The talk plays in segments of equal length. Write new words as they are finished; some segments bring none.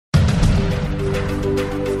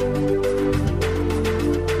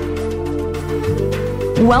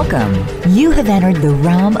Welcome. You have entered the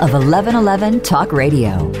realm of 1111 Talk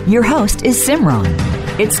Radio. Your host is Simran.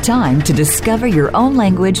 It's time to discover your own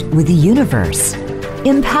language with the universe.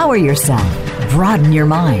 Empower yourself, broaden your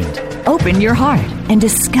mind, open your heart, and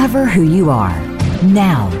discover who you are.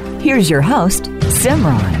 Now, here's your host,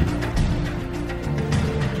 Simran.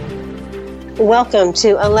 Welcome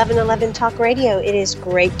to 1111 Talk Radio. It is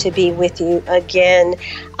great to be with you again.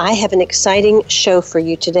 I have an exciting show for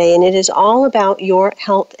you today, and it is all about your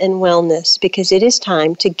health and wellness because it is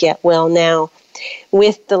time to get well now.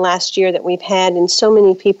 With the last year that we've had and so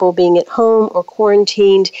many people being at home or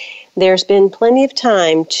quarantined, there's been plenty of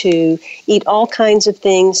time to eat all kinds of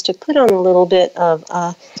things, to put on a little bit of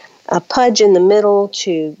a pudge in the middle,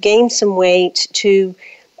 to gain some weight, to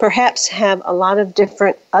perhaps have a lot of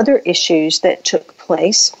different other issues that took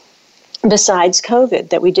place besides COVID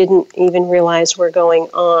that we didn't even realize were going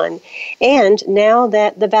on. And now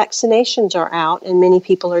that the vaccinations are out and many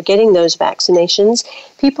people are getting those vaccinations,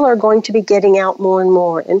 people are going to be getting out more and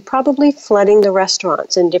more and probably flooding the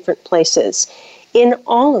restaurants in different places. In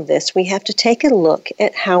all of this, we have to take a look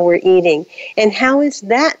at how we're eating and how is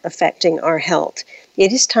that affecting our health.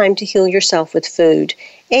 It is time to heal yourself with food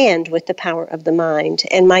and with the power of the mind.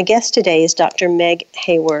 And my guest today is Dr. Meg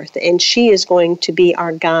Haworth, and she is going to be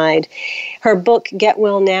our guide. Her book, Get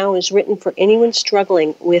Well Now, is written for anyone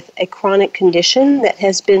struggling with a chronic condition that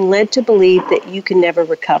has been led to believe that you can never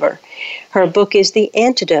recover. Her book is the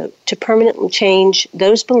antidote to permanently change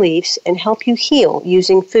those beliefs and help you heal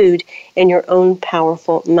using food and your own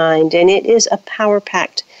powerful mind. And it is a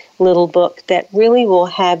power-packed little book that really will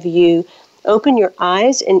have you open your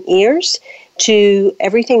eyes and ears to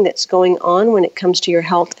everything that's going on when it comes to your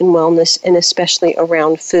health and wellness, and especially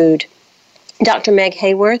around food. Dr. Meg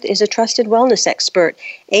Haworth is a trusted wellness expert,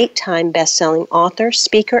 8-time best-selling author,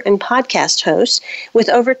 speaker, and podcast host with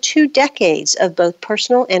over 2 decades of both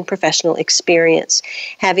personal and professional experience,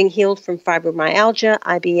 having healed from fibromyalgia,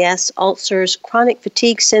 IBS, ulcers, chronic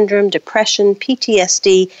fatigue syndrome, depression,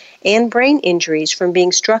 PTSD, and brain injuries from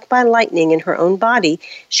being struck by lightning in her own body.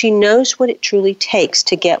 She knows what it truly takes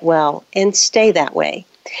to get well and stay that way.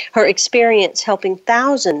 Her experience helping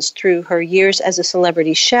thousands through her years as a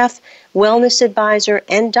celebrity chef, wellness advisor,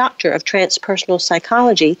 and doctor of transpersonal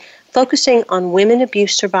psychology, focusing on women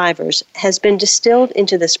abuse survivors, has been distilled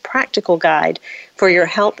into this practical guide for your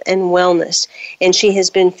health and wellness. And she has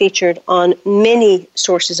been featured on many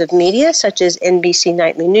sources of media, such as NBC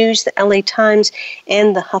Nightly News, the LA Times,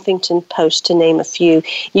 and the Huffington Post, to name a few.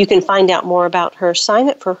 You can find out more about her, sign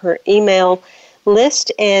up for her email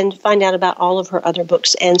list, and find out about all of her other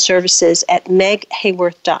books and services at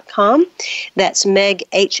meghaworth.com. That's Meg,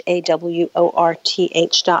 HAWORTH.com,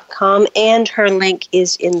 and her link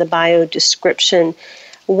is in the bio description.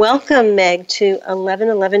 Welcome, Meg, to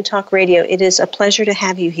 1111 Talk Radio. It is a pleasure to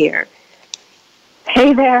have you here.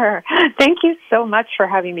 Hey there. Thank you so much for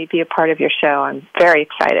having me be a part of your show. I'm very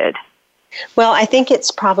excited. Well, I think it's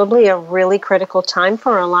probably a really critical time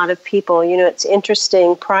for a lot of people. You know, it's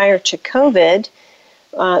interesting, prior to COVID,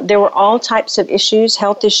 there were all types of issues,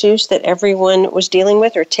 health issues that everyone was dealing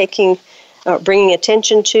with or bringing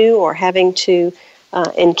attention to or having to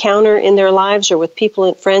encounter in their lives or with people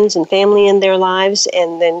and friends and family in their lives.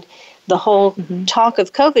 And then the whole talk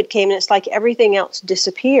of COVID came, and it's like everything else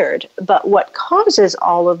disappeared. But what causes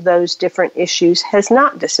all of those different issues has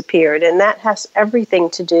not disappeared, and that has everything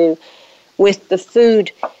to do with the food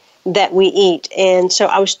that we eat. And so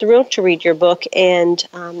I was thrilled to read your book and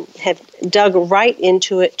have dug right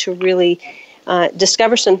into it to really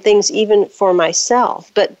discover some things even for myself.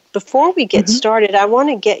 But before we get started, I want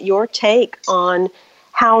to get your take on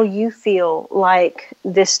how you feel like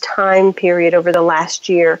this time period over the last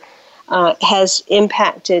year has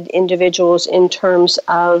impacted individuals in terms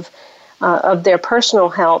of their personal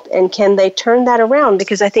health, and can they turn that around?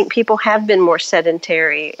 Because I think people have been more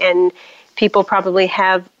sedentary, and people probably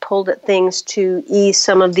have pulled at things to ease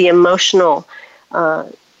some of the emotional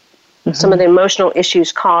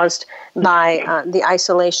issues caused by the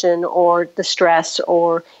isolation or the stress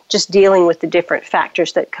or just dealing with the different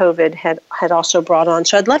factors that COVID had also brought on.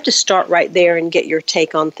 So I'd love to start right there and get your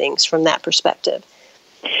take on things from that perspective.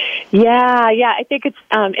 Yeah. I think it's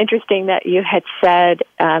interesting that you had said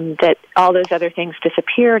that all those other things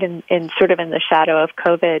disappeared in sort of in the shadow of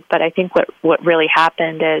COVID. But I think what really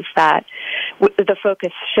happened is that the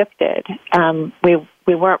focus shifted.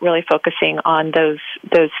 We weren't really focusing on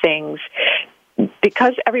those things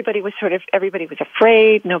because everybody was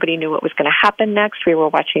afraid. Nobody knew what was going to happen next. We were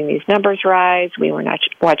watching these numbers rise. We were not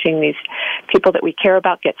watching these people that we care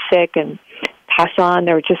about get sick, and pass on.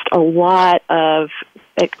 There were just a lot of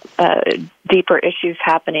deeper issues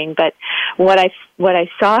happening. But what I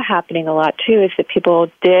saw happening a lot too is that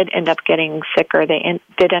people did end up getting sicker. They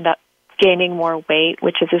did end up gaining more weight,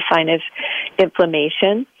 which is a sign of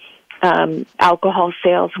inflammation. Alcohol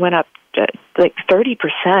sales went up like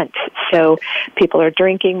 30%. So people are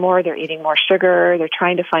drinking more, they're eating more sugar, they're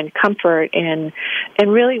trying to find comfort in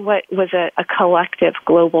really what was a collective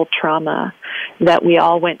global trauma that we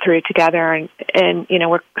all went through together. And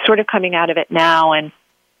we're sort of coming out of it now. And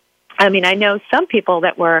I mean, I know some people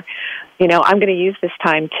that were, I'm going to use this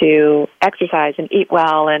time to exercise and eat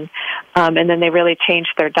well, and then they really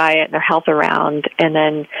changed their diet and their health around. And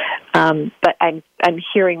then, but I'm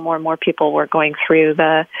hearing more and more people were going through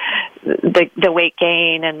the weight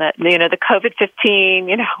gain and the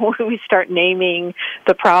COVID-15. When we start naming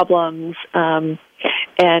the problems,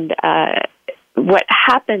 and what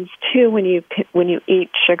happens too when you eat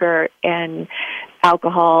sugar and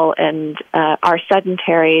alcohol and are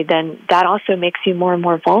sedentary, then that also makes you more and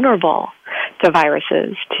more vulnerable to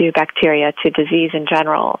viruses, to bacteria, to disease in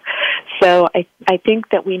general. So I think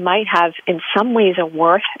that we might have, in some ways, a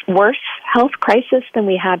worse health crisis than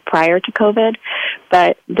we had prior to COVID,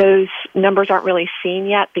 but those numbers aren't really seen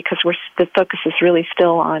yet because the focus is really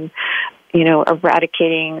still on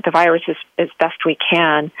eradicating the virus as best we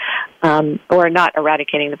can, or not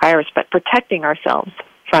eradicating the virus, but protecting ourselves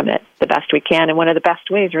from it the best we can. And one of the best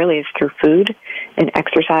ways really is through food and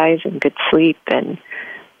exercise and good sleep and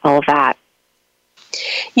all of that.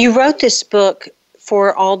 You wrote this book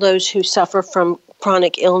for all those who suffer from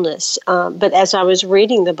chronic illness. But as I was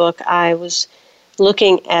reading the book, I was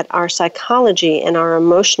looking at our psychology and our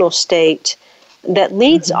emotional state that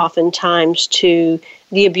leads oftentimes to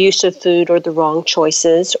the abuse of food or the wrong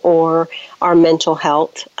choices or our mental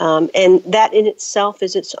health. And that in itself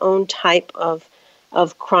is its own type of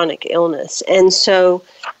chronic illness. And so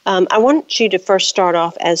I want you to first start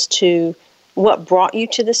off as to what brought you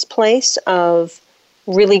to this place of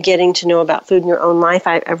really getting to know about food in your own life.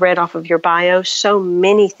 I read off of your bio so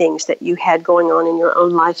many things that you had going on in your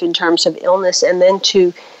own life in terms of illness, and then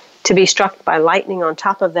to be struck by lightning on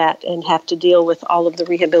top of that and have to deal with all of the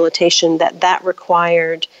rehabilitation that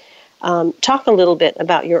required. Talk a little bit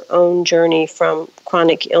about your own journey from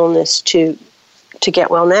chronic illness to get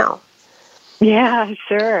well now. Yeah,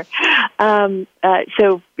 sure.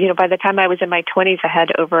 So, by the time I was in my 20s, I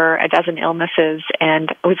had over a dozen illnesses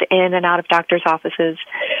and was in and out of doctor's offices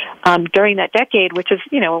during that decade, which is,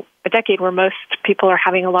 a decade where most people are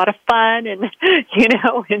having a lot of fun and,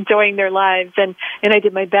 enjoying their lives. And I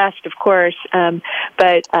did my best, of course.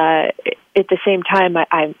 But at the same time,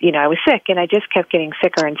 I was sick, and I just kept getting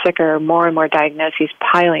sicker and sicker, more and more diagnoses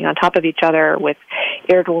piling on top of each other with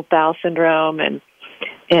irritable bowel syndrome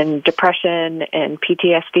and depression and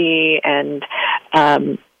PTSD and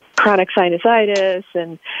chronic sinusitis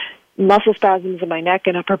and muscle spasms in my neck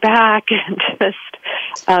and upper back and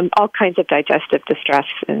just all kinds of digestive distress,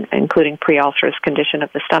 including pre-ulcerous condition of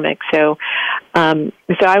the stomach. So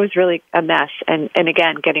I was really a mess and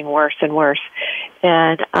again, getting worse and worse.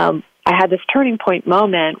 And I had this turning point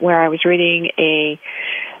moment where I was reading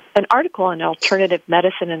an article on alternative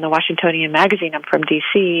medicine in the Washingtonian magazine. I'm from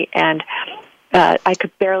D.C., and I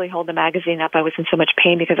could barely hold the magazine up. I was in so much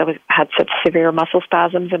pain because I had such severe muscle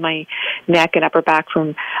spasms in my neck and upper back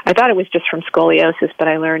I thought it was just from scoliosis, but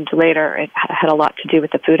I learned later it had a lot to do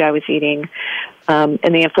with the food I was eating, and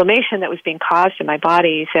the inflammation that was being caused in my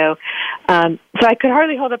body. So I could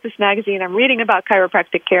hardly hold up this magazine. I'm reading about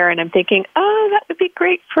chiropractic care, and I'm thinking, oh, that would be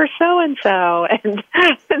great for so-and-so. And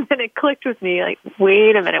then it clicked with me, like,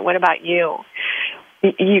 wait a minute, what about you?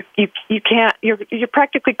 You can't, you're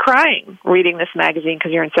practically crying reading this magazine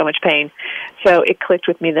because you're in so much pain. So it clicked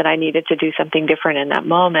with me that I needed to do something different in that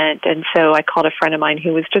moment. And so I called a friend of mine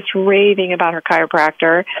who was just raving about her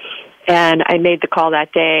chiropractor, and I made the call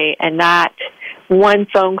that day. And that one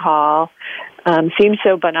phone call seemed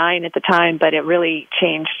so benign at the time, but it really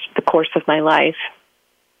changed the course of my life.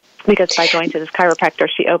 Because by going to this chiropractor,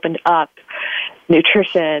 she opened up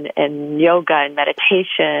nutrition and yoga and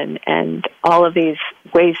meditation and all of these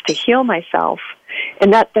ways to heal myself.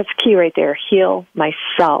 And that's key right there, heal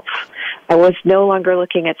myself. I was no longer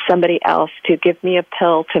looking at somebody else to give me a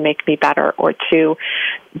pill to make me better or to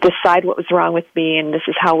decide what was wrong with me, and this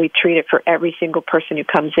is how we treat it for every single person who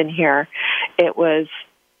comes in here. It was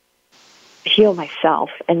heal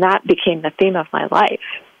myself, and that became the theme of my life.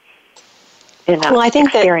 Well, I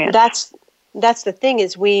think that's the thing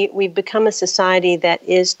is we've become a society that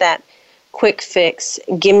is that quick fix.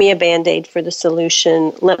 Give me a Band-Aid for the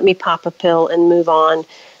solution. Let me pop a pill and move on.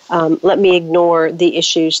 Let me ignore the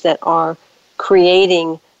issues that are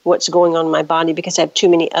creating what's going on in my body because I have too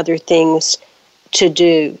many other things to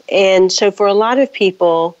do. And so for a lot of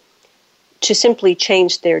people, to simply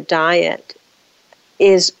change their diet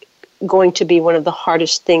is going to be one of the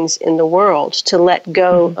hardest things in the world. To let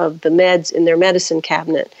go of the meds in their medicine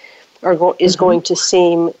cabinet is going to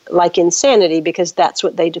seem like insanity because that's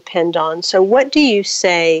what they depend on. So what do you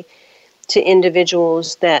say to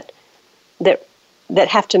individuals that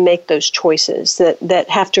have to make those choices, that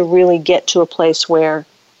have to really get to a place where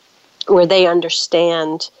they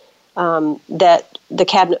understand that the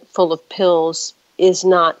cabinet full of pills is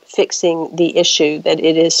not fixing the issue, that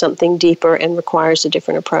it is something deeper and requires a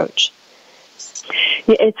different approach?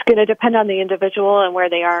 It's going to depend on the individual and where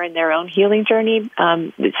they are in their own healing journey.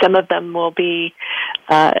 Some of them will be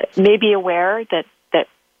maybe aware that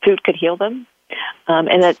food could heal them,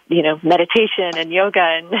 and that meditation and yoga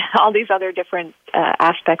and all these other different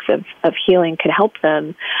aspects of healing could help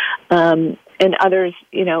them. And others,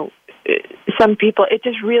 some people,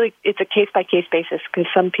 it's a case-by-case basis,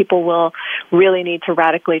 because some people will really need to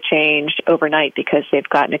radically change overnight because they've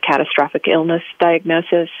gotten a catastrophic illness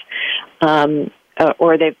diagnosis,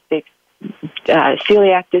 or they've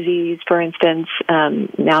celiac disease, for instance.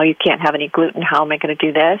 Now you can't have any gluten. How am I going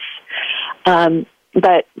to do this?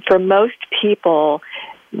 But for most people,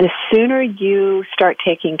 the sooner you start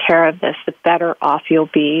taking care of this, the better off you'll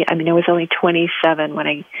be. I mean, I was only 27 when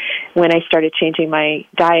I started changing my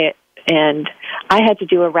diet, and I had to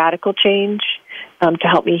do a radical change to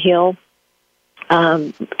help me heal.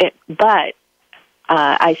 But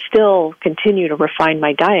I still continue to refine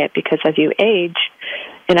my diet, because as you age,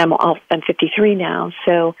 and I'm 53 now,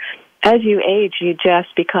 so as you age, you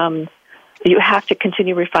have to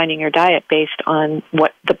continue refining your diet based on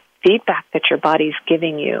what the feedback that your body's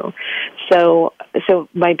giving you. So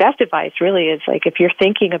my best advice really is, like, if you're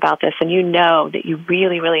thinking about this and you know that you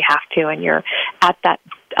really, really have to, and you're at that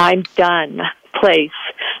I'm done place,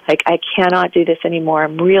 like, I cannot do this anymore,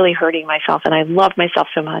 I'm really hurting myself and I love myself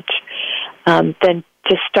so much, then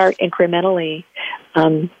to start incrementally,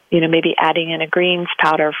 maybe adding in a greens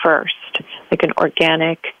powder first, like an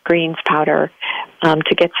organic greens powder,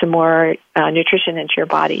 to get some more nutrition into your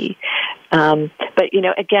body. But,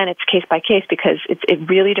 again, it's case by case, because it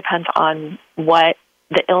really depends on what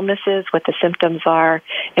the illness is, what the symptoms are,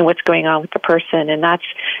 and what's going on with the person. And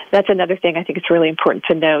that's another thing I think it's really important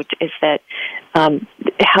to note, is that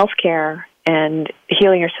healthcare and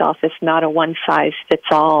healing yourself is not a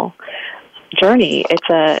one-size-fits-all journey. It's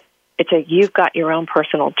a you've got your own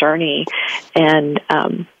personal journey, and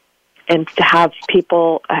to have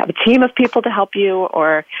a team of people to help you,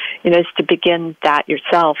 or just to begin that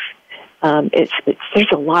yourself.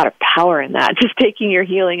 There's a lot of power in that. Just taking your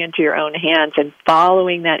healing into your own hands and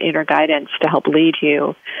following that inner guidance to help lead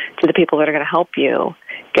you to the people that are going to help you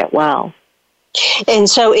get well. And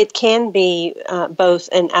so it can be both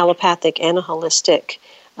an allopathic and a holistic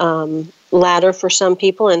ladder for some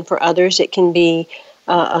people, and for others it can be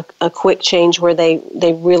a quick change where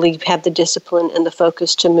they really have the discipline and the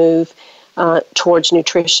focus to move towards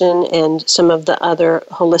nutrition and some of the other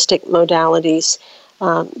holistic modalities.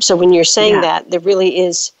 So when you're saying that,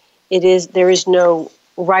 there is no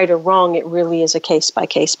right or wrong. It really is a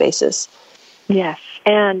case-by-case basis. Yes.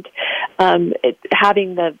 And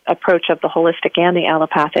having the approach of the holistic and the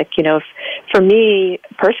allopathic, for me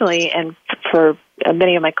personally, and for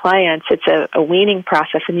many of my clients, it's a weaning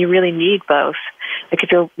process, and you really need both. Like,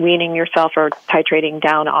 if you're weaning yourself or titrating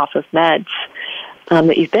down off of meds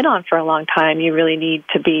that you've been on for a long time, you really need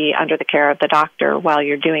to be under the care of the doctor while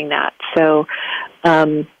you're doing that. So,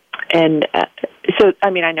 I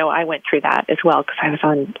know I went through that as well, because I was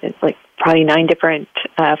on probably 9 different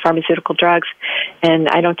pharmaceutical drugs, and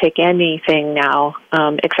I don't take anything now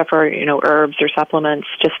except for herbs or supplements,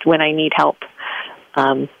 just when I need help.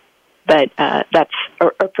 But that's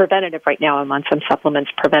or preventative. Right now, I'm on some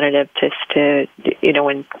supplements, preventative, just to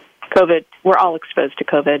when COVID, we're all exposed to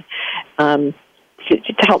COVID, to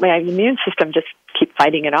help my immune system just keep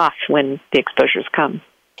fighting it off when the exposures come.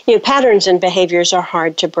 Patterns and behaviors are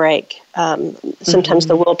hard to break. Sometimes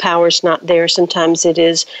the willpower's not there. Sometimes it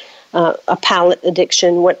is a palate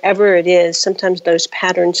addiction. Whatever it is, sometimes those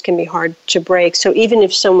patterns can be hard to break. So even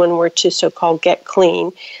if someone were to so-called get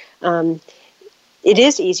clean, it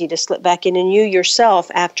is easy to slip back in. And you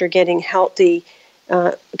yourself, after getting healthy,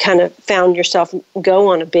 kind of found yourself go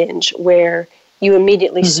on a binge where you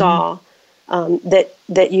immediately saw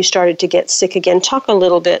that you started to get sick again. Talk a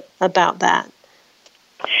little bit about that.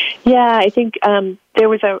 Yeah, I think there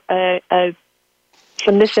was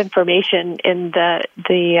some misinformation in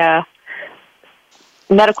the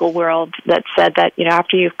medical world that said that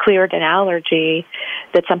after you've cleared an allergy,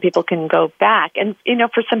 that some people can go back. And,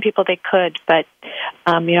 for some people they could, but,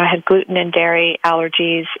 I had gluten and dairy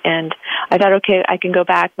allergies, and I thought, okay, I can go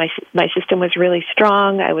back. My system was really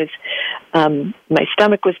strong. My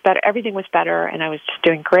stomach was better. Everything was better, and I was just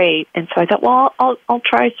doing great. And so I thought, well, I'll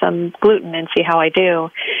try some gluten and see how I do,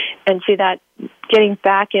 and see that getting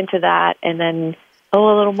back into that, and then, a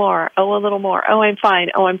little more. Oh, I'm fine.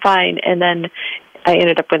 And then I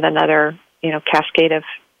ended up with another, cascade of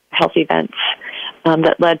health events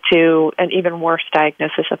that led to an even worse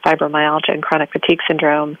diagnosis of fibromyalgia and chronic fatigue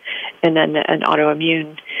syndrome, and then an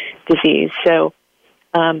autoimmune disease. So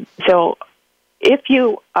if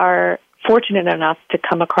you are fortunate enough to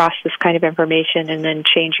come across this kind of information and then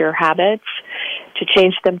change your habits, to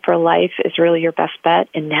change them for life is really your best bet.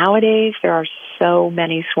 And nowadays there are so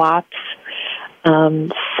many swaps,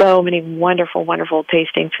 so many wonderful, wonderful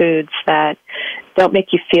tasting foods that don't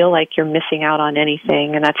make you feel like you're missing out on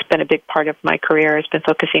anything. And that's been a big part of my career, has been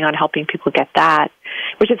focusing on helping people get that,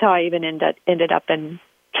 which is how I even ended up in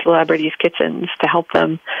celebrities' kitchens to help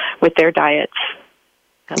them with their diets.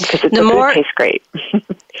 Because it tastes great.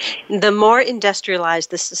 The more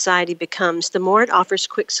industrialized the society becomes, the more it offers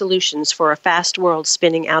quick solutions for a fast world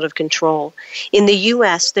spinning out of control. In the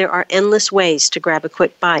U.S., there are endless ways to grab a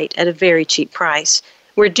quick bite at a very cheap price.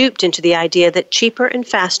 We're duped into the idea that cheaper and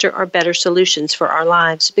faster are better solutions for our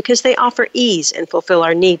lives because they offer ease and fulfill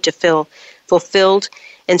our need to feel fulfilled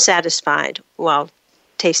and satisfied while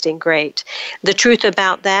tasting great. The truth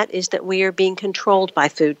about that is that we are being controlled by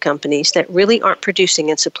food companies that really aren't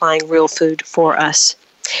producing and supplying real food for us.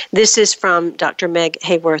 This is from Dr. Meg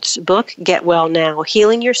Haworth's book, Get Well Now,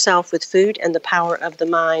 Healing Yourself with Food and the Power of the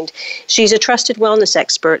Mind. She's a trusted wellness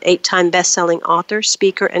expert, 8-time best-selling author,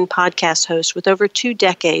 speaker, and podcast host with over 2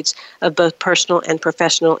 decades of both personal and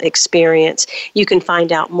professional experience. You can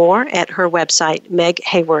find out more at her website,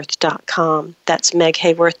 meghaworth.com. That's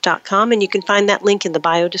meghaworth.com, and you can find that link in the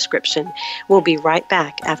bio description. We'll be right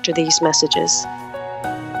back after these messages.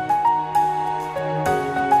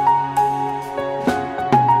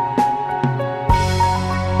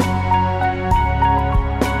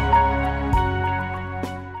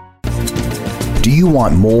 Do you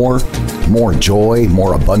want more joy,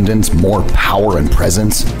 more abundance, more power and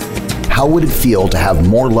presence? How would it feel to have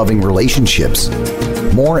more loving relationships,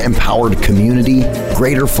 more empowered community,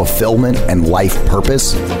 greater fulfillment, and life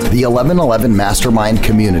purpose? The 1111 Mastermind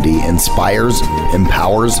community inspires,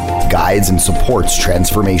 empowers, guides, and supports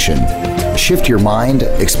transformation. Shift your mind,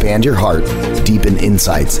 expand your heart, deepen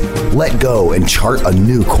insights, let go and chart a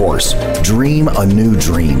new course, dream a new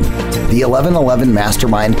dream. The 1111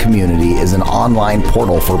 Mastermind community is an online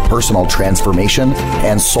portal for personal transformation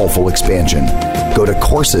and soulful expansion. Go to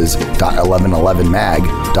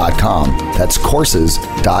courses.1111mag.com. That's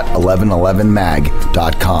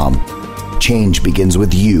courses.1111mag.com. Change begins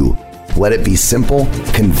with you. Let it be simple,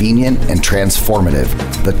 convenient, and transformative.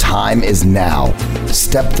 The time is now.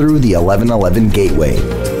 Step through the 1111 gateway.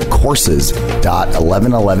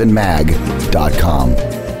 Courses.1111mag.com.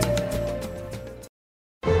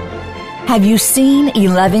 Have you seen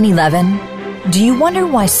 1111? Do you wonder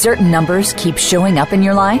why certain numbers keep showing up in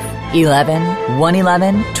your life? 11,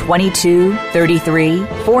 111, 22, 33,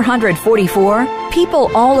 444.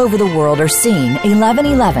 People all over the world are seeing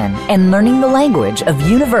 1111 and learning the language of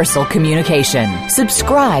universal communication.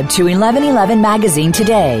 Subscribe to 1111 Magazine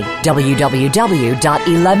today.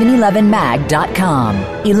 www.1111mag.com.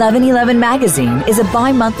 1111 Magazine is a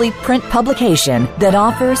bi-monthly print publication that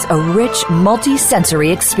offers a rich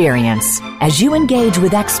multi-sensory experience. As you engage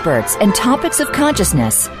with experts and topics of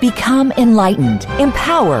consciousness, become enlightened,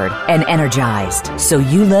 empowered, and energized, so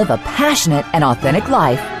you live a passionate and authentic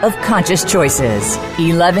life of conscious choices.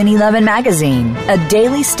 1111 Magazine, a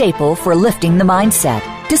daily staple for lifting the mindset,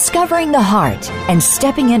 discovering the heart, and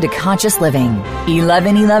stepping into conscious living.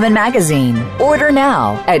 1111 Magazine. Order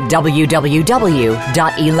now at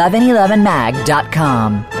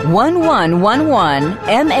www.1111mag.com.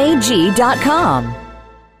 1111mag.com.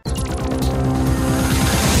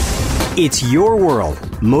 It's your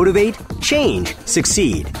world. Motivate, change,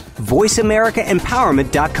 succeed.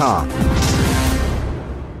 VoiceAmericaEmpowerment.com.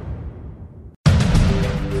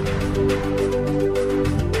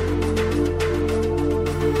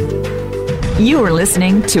 You are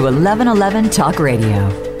listening to 1111 Talk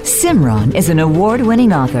Radio. Simran is an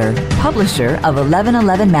award-winning author, publisher of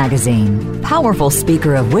 1111 Magazine, powerful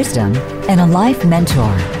speaker of wisdom, and a life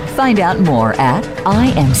mentor. Find out more at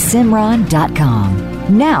IamSimran.com.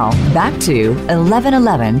 Now, back to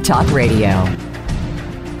 1111 Talk Radio.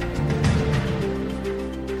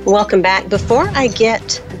 Welcome back. Before I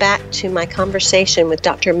get back to my conversation with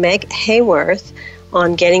Dr. Meg Haworth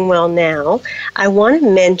on Getting Well Now, I want to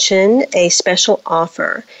mention a special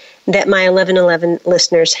offer that my 1111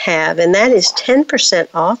 listeners have, and that is 10%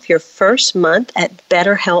 off your first month at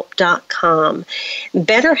BetterHelp.com.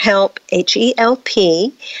 BetterHelp,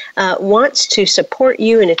 H-E-L-P, wants to support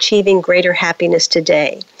you in achieving greater happiness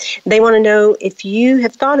today. They want to know if you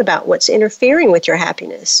have thought about what's interfering with your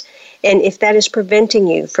happiness, and if that is preventing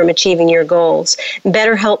you from achieving your goals.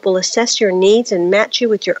 BetterHelp will assess your needs and match you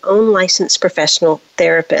with your own licensed professional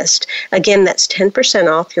therapist. Again, that's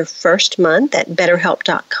 10% off your first month at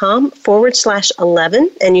BetterHelp.com/11,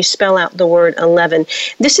 and you spell out the word 11.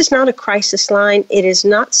 This is not a crisis line. It is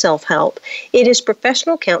not self-help. It is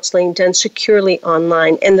professional counseling done securely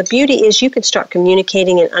online, and the beauty is you can start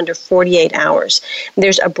communicating in under 48 hours.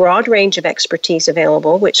 There's a broad range of expertise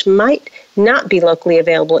available, which might not be locally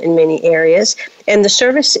available in many areas, and the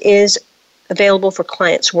service is available for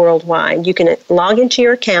clients worldwide. You can log into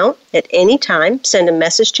your account at any time, send a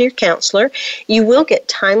message to your counselor. You will get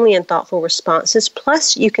timely and thoughtful responses,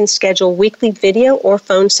 plus you can schedule weekly video or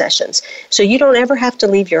phone sessions. So you don't ever have to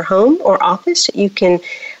leave your home or office. You can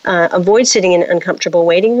avoid sitting in uncomfortable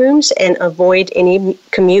waiting rooms and avoid any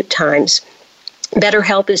commute times.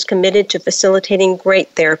 BetterHelp is committed to facilitating great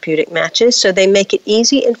therapeutic matches, so they make it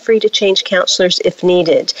easy and free to change counselors if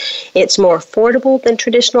needed. It's more affordable than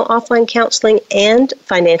traditional offline counseling, and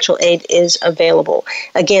financial aid is available.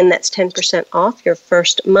 Again, that's 10% off your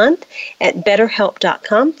first month at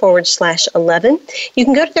BetterHelp.com/11. You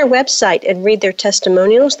can go to their website and read their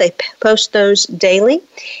testimonials. They post those daily,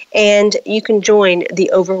 and you can join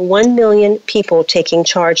the over 1 million people taking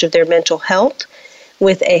charge of their mental health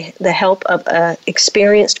with the help of an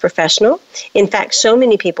experienced professional. In fact, so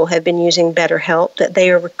many people have been using BetterHelp that they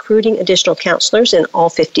are recruiting additional counselors in all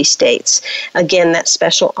 50 states. Again, that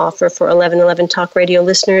special offer for 1111 Talk Radio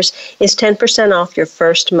listeners is 10% off your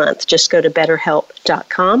first month. Just go to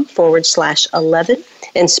BetterHelp.com/11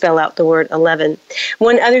 and spell out the word 11.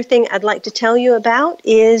 One other thing I'd like to tell you about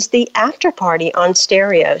is the after party on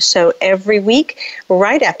stereo. So every week,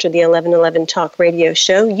 right after the 1111 Talk Radio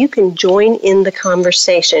show, you can join in the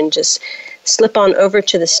conversation. Just slip on over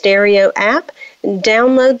to the stereo app,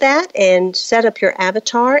 download that, and set up your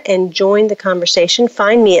avatar and join the conversation.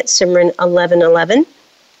 Find me at Simran 1111.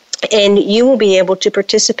 And you will be able to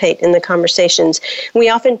participate in the conversations. We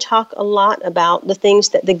often talk a lot about the things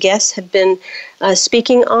that the guests have been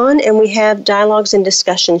speaking on, and we have dialogues and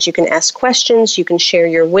discussions. You can ask questions, you can share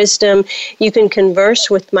your wisdom, you can converse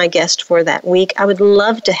with my guest for that week. I would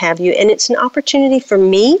love to have you, and it's an opportunity for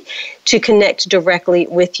me to connect directly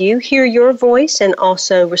with you, hear your voice, and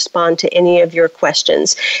also respond to any of your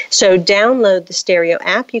questions. So download the Stereo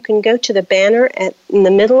app. You can go to the banner in the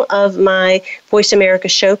middle of my Voice America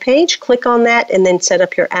show page, click on that, and then set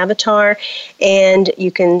up your avatar, and you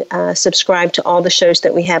can subscribe to all the shows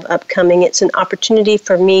that we have upcoming. It's an opportunity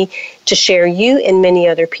for me to share you and many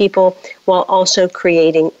other people while also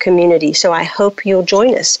creating community. So I hope you'll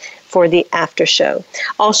join us for the after show.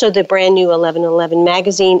 Also, the brand new 1111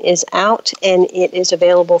 magazine is out, and it is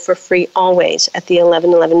available for free always at the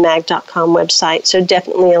 1111mag.com website. So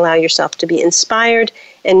definitely allow yourself to be inspired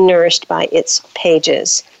and nourished by its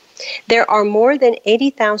pages. There are more than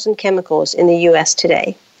 80,000 chemicals in the U.S.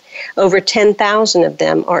 today. Over 10,000 of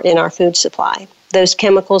them are in our food supply. Those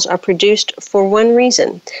chemicals are produced for one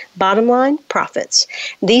reason. Bottom line, profits.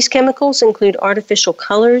 These chemicals include artificial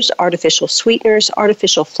colors, artificial sweeteners,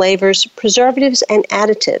 artificial flavors, preservatives, and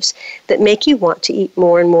additives that make you want to eat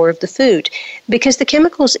more and more of the food, because the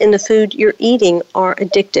chemicals in the food you're eating are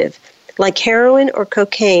addictive, like heroin or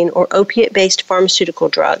cocaine or opiate-based pharmaceutical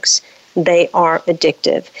drugs. They are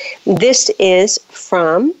addictive. This is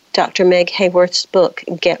from Dr. Meg Haworth's book,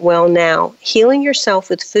 Get Well Now, Healing Yourself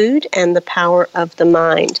with Food and the Power of the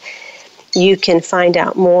Mind. You can find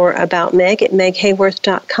out more about Meg at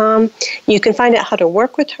meghaworth.com. You can find out how to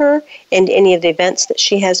work with her and any of the events that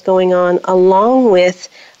she has going on, along with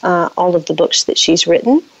all of the books that she's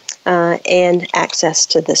written and access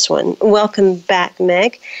to this one. Welcome back,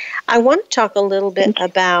 Meg. I want to talk a little bit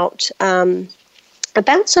about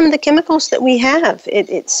some of the chemicals that we have.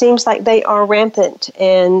 It seems like they are rampant,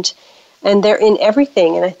 and they're in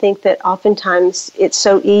everything. And I think that oftentimes it's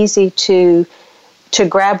so easy to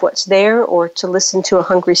grab what's there, or to listen to a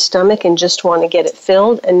hungry stomach and just want to get it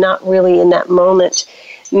filled, and not really in that moment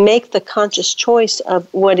make the conscious choice of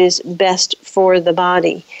what is best for the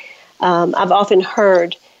body. I've often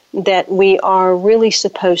heard that we are really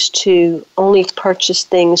supposed to only purchase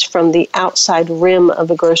things from the outside rim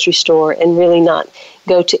of a grocery store and really not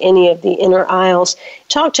go to any of the inner aisles.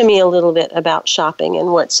 Talk to me a little bit about shopping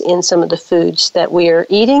and what's in some of the foods that we are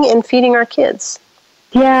eating and feeding our kids.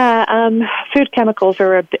 Yeah, food chemicals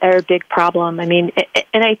are a big problem. I mean,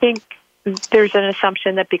 and I think there's an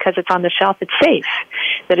assumption that because it's on the shelf, it's safe,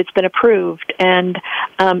 that it's been approved, and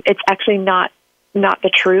it's actually not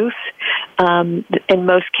the truth. In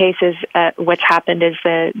most cases, what's happened is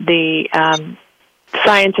the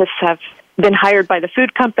scientists have been hired by the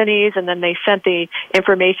food companies, and then they sent the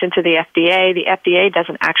information to the FDA. The FDA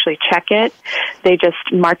doesn't actually check it. They just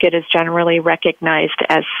mark it as generally recognized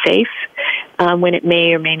as safe when it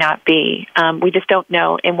may or may not be. We just don't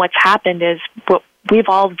know. And what's happened is we've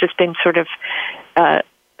all just been sort of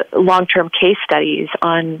long-term case studies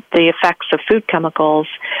on the effects of food chemicals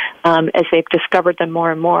as they've discovered them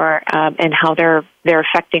more and more, and how they're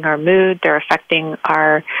affecting our mood, they're affecting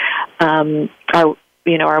our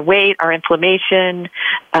weight, our inflammation.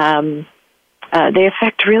 They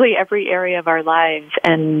affect really every area of our lives,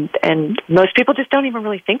 and most people just don't even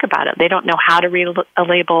really think about it. They don't know how to read a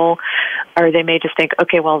label, or they may just think,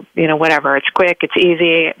 okay, well, whatever, it's quick, it's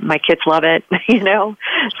easy, my kids love it,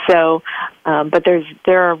 So, but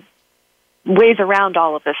there are ways around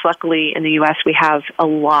all of this. Luckily, in the U.S., we have a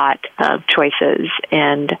lot of choices,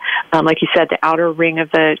 and like you said, the outer ring of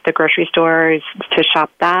the grocery store is to shop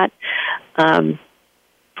that.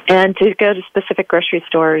 And to go to specific grocery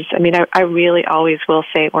stores, I mean, I really always will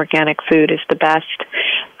say organic food is the best,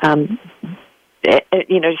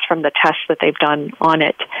 just from the tests that they've done on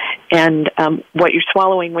it. And what you're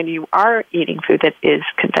swallowing when you are eating food that is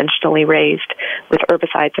conventionally raised with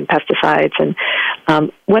herbicides and pesticides.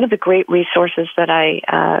 And one of the great resources that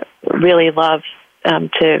I really love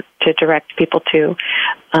to direct people to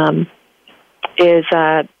is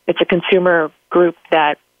it's a consumer group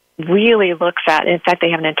that really looks at, in fact,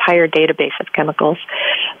 they have an entire database of chemicals,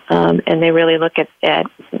 and they really look at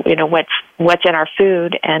what's in our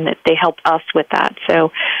food, and they help us with that.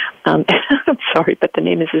 So I'm sorry, but the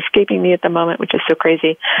name is escaping me at the moment, which is so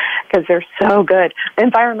crazy because they're so good.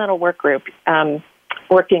 Environmental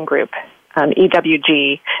Working Group,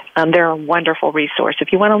 EWG, they're a wonderful resource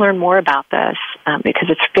if you want to learn more about this, because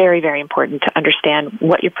it's very, very important to understand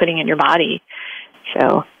what you're putting in your body.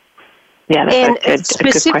 So yeah, that's a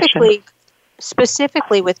good question.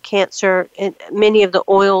 Specifically with cancer, many of the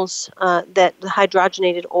oils, that the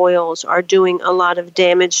hydrogenated oils are doing a lot of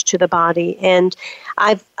damage to the body. And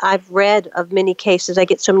I've read of many cases. I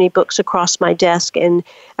get so many books across my desk, and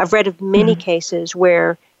I've read of many cases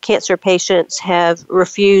where cancer patients have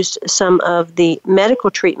refused some of the medical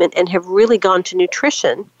treatment and have really gone to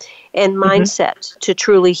nutrition and mindset to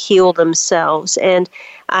truly heal themselves. And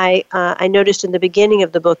I noticed in the beginning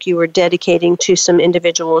of the book you were dedicating to some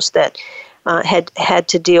individuals that had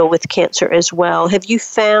to deal with cancer as well. Have you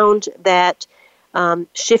found that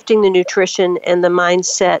shifting the nutrition and the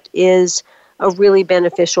mindset is a really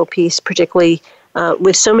beneficial piece, particularly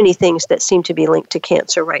with so many things that seem to be linked to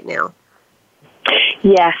cancer right now?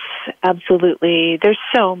 Yes, absolutely. There's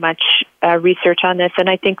so much research on this, and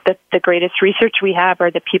I think that the greatest research we have are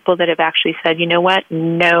the people that have actually said, you know what,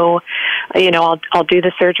 no, I'll do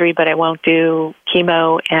the surgery, but I won't do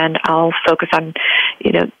chemo, and I'll focus on,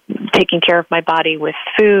 taking care of my body with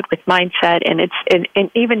food, with mindset, and it's and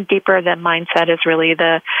even deeper than mindset is really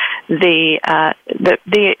the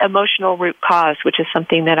emotional root cause, which is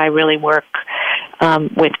something that I really work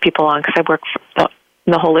with people on, because I work from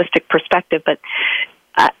the holistic perspective, but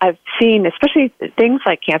I've seen, especially things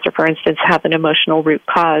like cancer, for instance, have an emotional root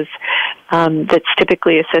cause that's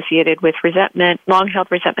typically associated with resentment,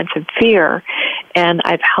 long-held resentments and fear. And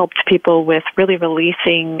I've helped people with really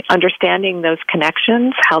understanding those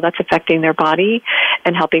connections, how that's affecting their body,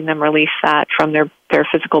 and helping them release that from their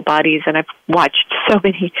physical bodies. And I've watched so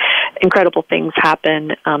many incredible things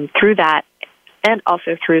happen through that, and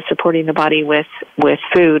also through supporting the body with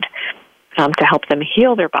food. To help them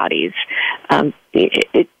heal their bodies.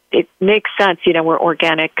 It makes sense, we're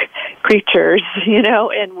organic creatures,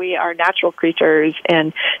 and we are natural creatures,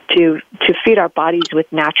 and to feed our bodies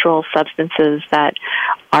with natural substances that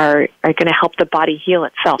are going to help the body heal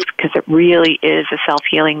itself, because it really is a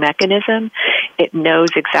self-healing mechanism. It knows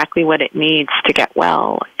exactly what it needs to get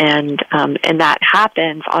well, and that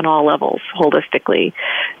happens on all levels holistically.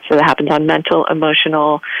 So that happens on mental,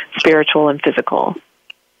 emotional, spiritual, and physical.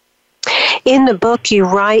 In the book, you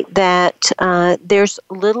write that there's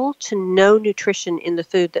little to no nutrition in the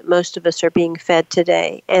food that most of us are being fed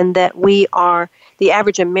today, and that the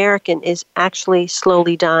average American is actually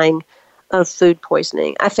slowly dying of food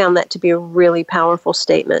poisoning. I found that to be a really powerful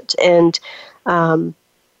statement, and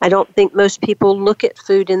I don't think most people look at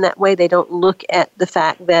food in that way. They don't look at the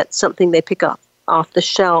fact that something they pick up off the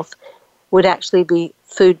shelf would actually be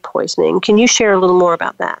food poisoning. Can you share a little more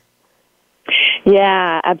about that?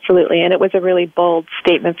 Yeah, absolutely. And it was a really bold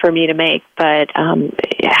statement for me to make, but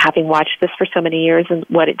having watched this for so many years and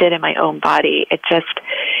what it did in my own body, it just,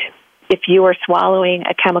 if you are swallowing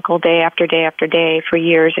a chemical day after day after day for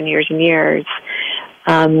years and years and years,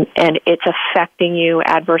 and it's affecting you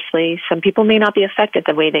adversely. Some people may not be affected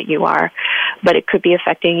the way that you are, but it could be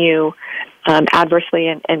affecting you adversely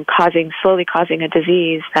and slowly causing a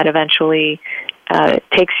disease that eventually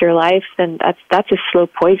takes your life. Then that's a slow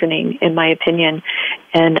poisoning, in my opinion,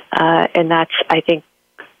 and that's, I think,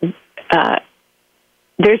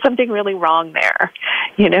 there's something really wrong there.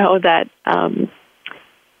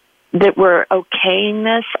 That we're okaying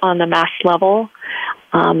this on the mass level,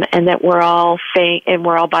 and that we're all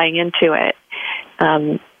buying into it.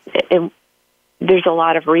 And there's a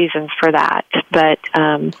lot of reasons for that, but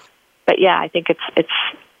yeah, I think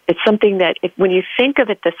it's something that when you think of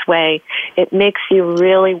it this way, it makes you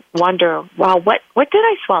really wonder, wow, what did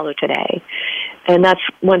I swallow today? And that's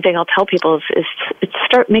one thing I'll tell people is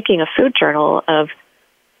start making a food journal of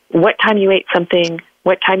what time you ate something,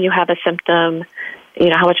 what time you have a symptom,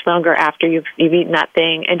 how much longer after you've eaten that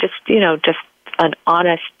thing, and just an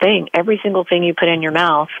honest thing, every single thing you put in your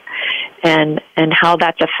mouth, and how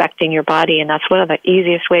that's affecting your body. And that's one of the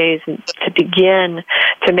easiest ways to begin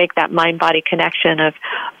to make that mind-body connection of,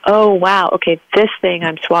 oh, wow, okay, this thing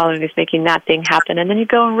I'm swallowing is making that thing happen. And then you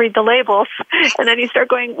go and read the labels, and then you start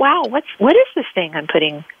going, wow, what is this thing I'm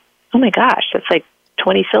putting? Oh my gosh, that's like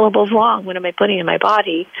 20 syllables long. What am I putting in my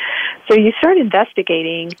body? So you start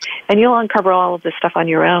investigating, and you'll uncover all of this stuff on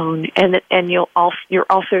your own, and you're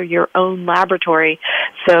also your own laboratory.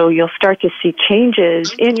 So you'll start to see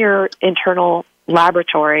changes in your internal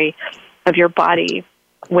laboratory of your body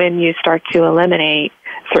when you start to eliminate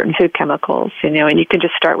certain food chemicals, and you can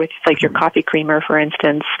just start with like your coffee creamer, for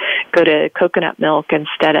instance, go to coconut milk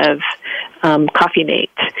instead of Coffee Mate.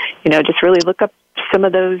 Just really look up some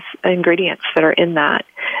of those ingredients that are in that.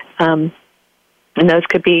 And those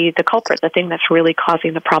could be the culprit, the thing that's really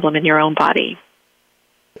causing the problem in your own body.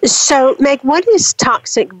 So, Meg, what is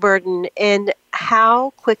toxic burden, and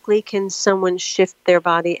how quickly can someone shift their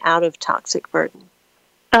body out of toxic burden?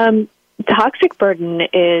 Toxic burden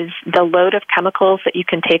is the load of chemicals that you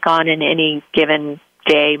can take on in any given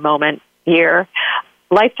day, moment, year,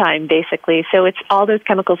 lifetime, basically. So it's all those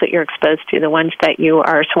chemicals that you're exposed to, the ones that you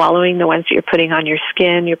are swallowing, the ones that you're putting on your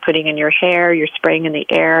skin, you're putting in your hair, you're spraying in the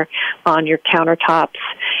air, on your countertops.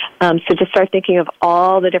 So just start thinking of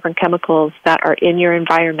all the different chemicals that are in your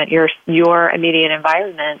environment, your immediate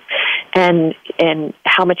environment, and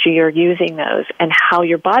how much you're using those, and how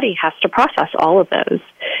your body has to process all of those.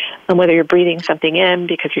 And whether you're breathing something in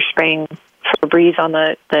because you're spraying Febreze on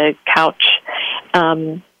the couch,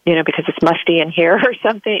 because it's musty in here or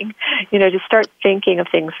something, just start thinking of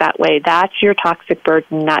things that way. That's your toxic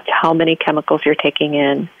burden. That's how many chemicals you're taking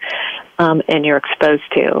in and you're exposed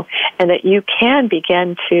to. And that you can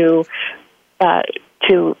begin to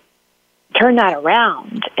turn that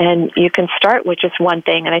around, and you can start with just one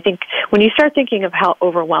thing. And I think when you start thinking of how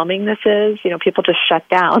overwhelming this is, people just shut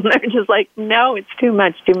down. They're just like, no, it's too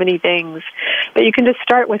much, too many things. But you can just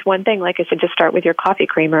start with one thing. Like I said, just start with your coffee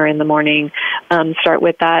creamer in the morning. Start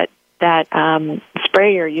with that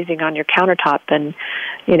spray you're using on your countertop. And,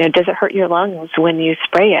 does it hurt your lungs when you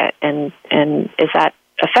spray it? And is that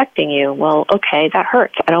affecting you? Well, okay, that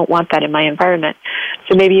hurts. I don't want that in my environment.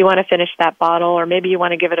 So maybe you want to finish that bottle, or maybe you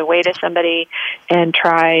want to give it away to somebody and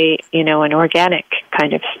try, an organic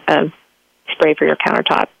kind of spray for your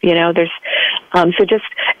countertop.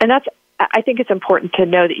 I think it's important to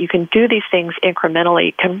know that you can do these things incrementally.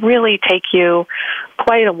 It can really take you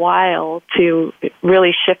quite a while to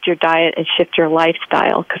really shift your diet and shift your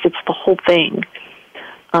lifestyle, because it's the whole thing.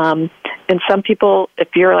 And some people, if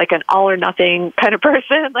you're like an all or nothing kind of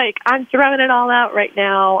person, like I'm throwing it all out right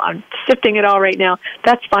now, I'm sifting it all right now,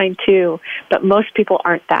 that's fine too. But most people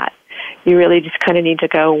aren't that. You really just kind of need to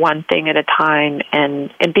go one thing at a time and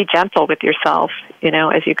be gentle with yourself,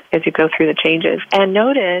 as you go through the changes. And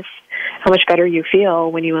notice how much better you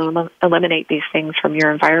feel when you eliminate these things from your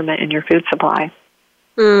environment and your food supply.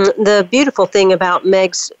 The beautiful thing about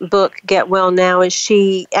Meg's book, Get Well Now, is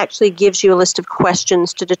she actually gives you a list of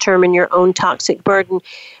questions to determine your own toxic burden,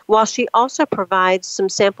 while she also provides some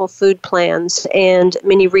sample food plans and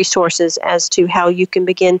many resources as to how you can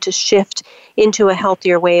begin to shift into a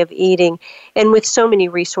healthier way of eating. And with so many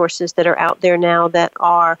resources that are out there now that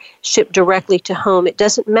are shipped directly to home, it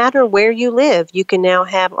doesn't matter where you live. You can now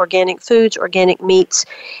have organic foods, organic meats,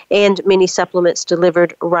 and many supplements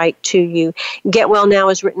delivered right to you. Get Well Now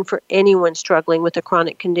is written for anyone struggling with a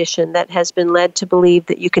chronic condition that has been led to believe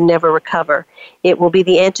that you can never recover. It will be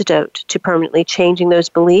the antidote to permanently changing those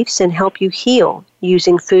beliefs beliefs and help you heal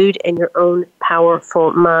using food and your own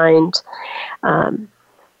powerful mind.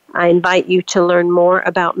 I invite you to learn more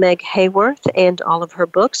about Meg Haworth and all of her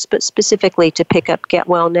books, but specifically to pick up Get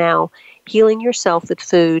Well Now, Healing Yourself with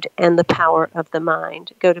Food and the Power of the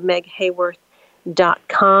Mind. Go to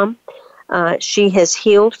meghaworth.com. She has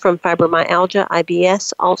healed from fibromyalgia,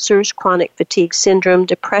 IBS, ulcers, chronic fatigue syndrome,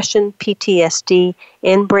 depression, PTSD,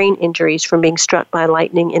 and brain injuries from being struck by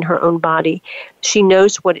lightning in her own body. She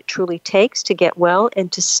knows what it truly takes to get well and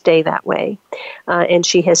to stay that way. And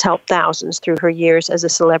she has helped thousands through her years as a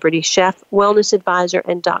celebrity chef, wellness advisor,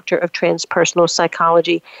 and doctor of transpersonal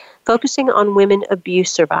psychology, focusing on women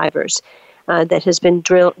abuse survivors. That has been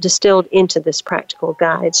distilled into this practical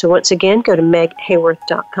guide. So once again, go to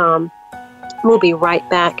meghaworth.com. We'll be right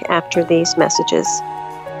back after these messages.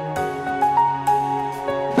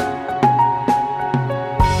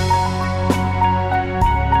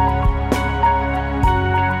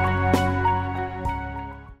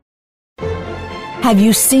 Have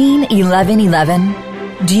you seen 1111?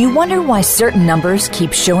 Do you wonder why certain numbers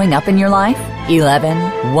keep showing up in your life? 11,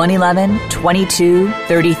 111, 22,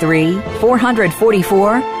 33,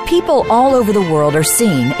 444? People all over the world are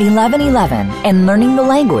seeing 1111 and learning the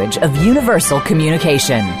language of universal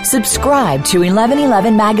communication. Subscribe to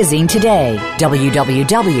 1111 Magazine today.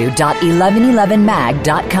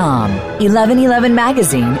 www.1111mag.com. 1111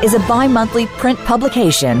 Magazine is a bi-monthly print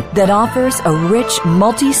publication that offers a rich,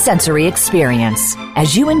 multi-sensory experience.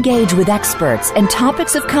 As you engage with experts and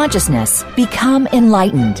topics of consciousness, become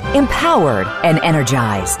enlightened, empowered, and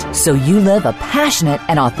energized, so you live a passionate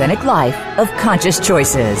and authentic life of conscious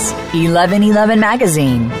choices. 1111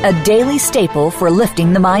 Magazine, a daily staple for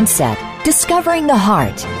lifting the mindset, discovering the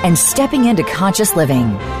heart, and stepping into conscious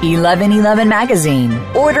living. 1111 Magazine.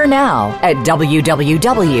 Order now at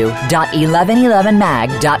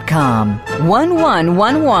www.1111mag.com.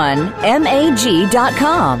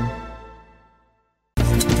 1111mag.com.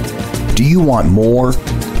 Do you want more?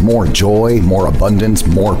 More joy, more abundance,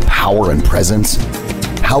 more power and presence?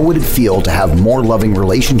 How would it feel to have more loving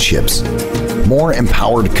relationships? More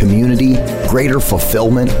empowered community, greater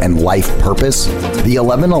fulfillment, and life purpose? The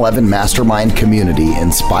 1111 Mastermind community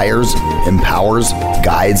inspires, empowers,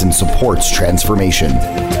 guides, and supports transformation.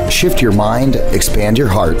 Shift your mind, expand your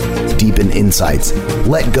heart, deepen insights,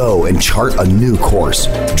 let go and chart a new course,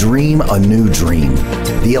 dream a new dream.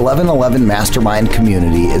 The 1111 Mastermind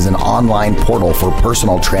community is an online portal for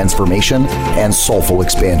personal transformation and soulful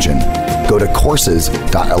expansion. Go to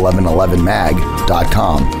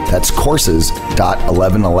courses.1111mag.com. That's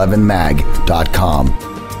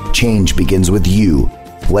courses.1111mag.com. Change begins with you.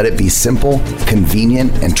 Let it be simple,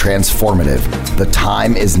 convenient, and transformative. The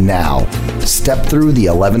time is now. Step through the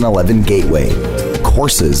 1111 gateway.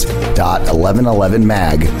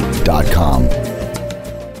 Courses.1111mag.com.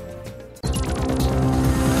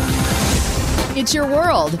 It's your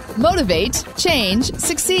world. Motivate, change,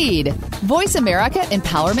 succeed.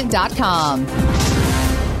 VoiceAmericaEmpowerment.com.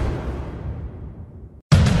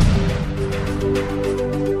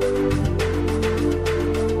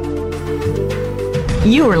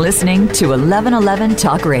 You are listening to 1111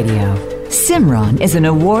 Talk Radio. Simran is an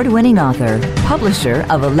award-winning author, publisher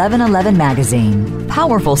of 1111 Magazine,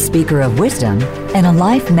 powerful speaker of wisdom, and a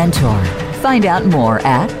life mentor. Find out more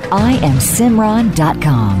at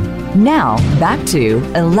IamSimran.com. Now, back to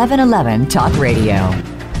 1111 Talk Radio.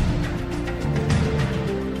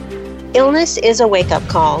 Illness is a wake-up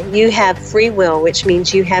call. You have free will, which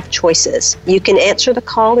means you have choices. You can answer the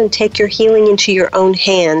call and take your healing into your own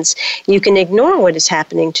hands. You can ignore what is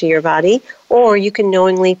happening to your body, or you can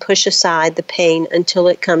knowingly push aside the pain until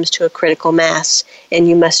it comes to a critical mass, and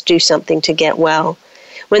you must do something to get well.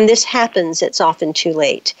 When this happens, it's often too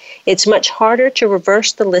late. It's much harder to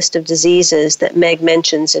reverse the list of diseases that Meg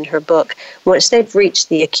mentions in her book once they've reached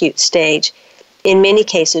the acute stage. In many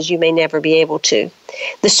cases, you may never be able to.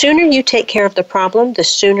 The sooner you take care of the problem, the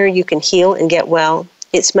sooner you can heal and get well.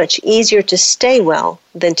 It's much easier to stay well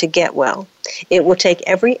than to get well. It will take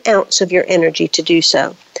every ounce of your energy to do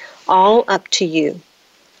so. All up to you.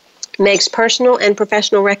 Meg's personal and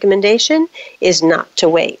professional recommendation is not to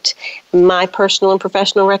wait. My personal and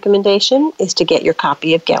professional recommendation is to get your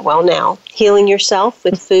copy of Get Well Now, Healing Yourself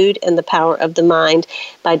with Food and the Power of the Mind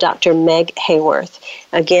by Dr. Meg Haworth.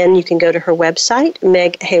 Again, you can go to her website,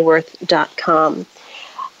 meghaworth.com.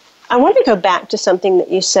 I want to go back to something that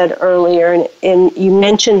you said earlier, and you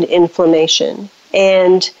mentioned inflammation.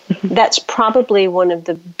 And that's probably one of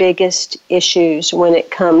the biggest issues when it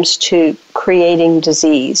comes to creating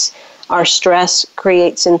disease. Our stress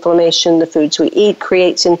creates inflammation. The foods we eat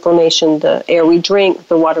creates inflammation. The air we drink,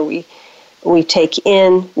 the water we we take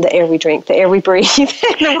in, the air we drink, the air we breathe, and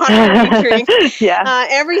the water we drink.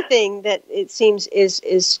 Everything that it seems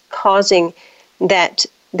is causing that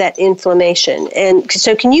inflammation. And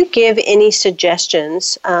so can you give any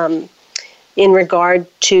suggestions in regard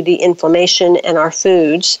to the inflammation and our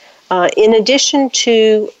foods, in addition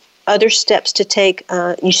to other steps to take?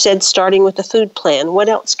 You said starting with a food plan. What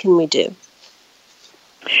else can we do?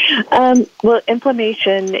 Well,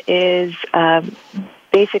 inflammation is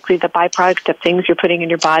basically the byproduct of things you're putting in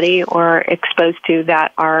your body or exposed to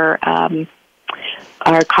that are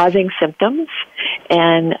causing symptoms,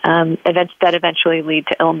 and events that eventually lead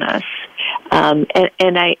to illness. And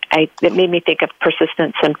it made me think of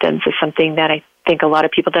persistent symptoms as something that I think a lot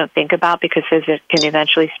of people don't think about, because it can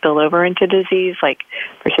eventually spill over into disease, like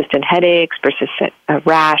persistent headaches, persistent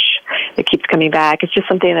rash that keeps coming back. It's just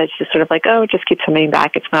something that's just sort of like, oh, it just keeps coming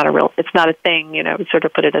back. It's not a thing, we sort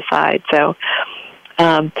of put it aside. So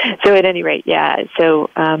at any rate, So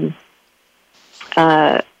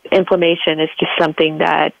inflammation is just something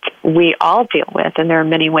that we all deal with, and there are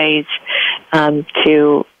many ways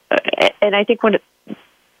to. And I think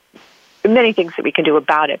many things that we can do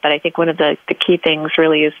about it, but I think one of the key things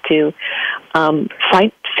really is to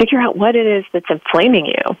figure out what it is that's inflaming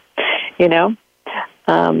you.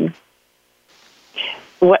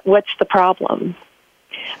 What's the problem?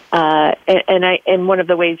 And one of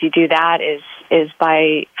the ways you do that is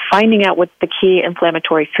by finding out what the key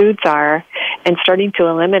inflammatory foods are and starting to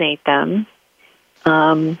eliminate them,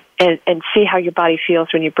 and see how your body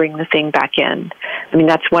feels when you bring the thing back in. I mean,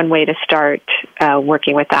 that's one way to start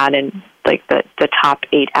working with that. And like the top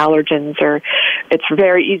 8 allergens it's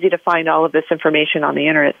very easy to find all of this information on the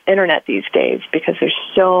internet these days, because there's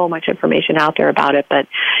so much information out there about it. But,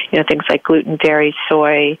 things like gluten, dairy,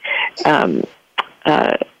 soy,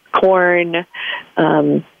 corn,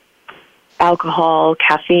 alcohol,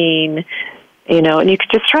 caffeine, and you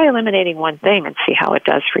could just try eliminating one thing and see how it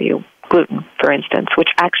does for you. Gluten, for instance, which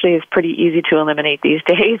actually is pretty easy to eliminate these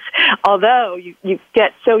days. Although you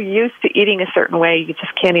get so used to eating a certain way, you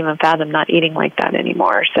just can't even fathom not eating like that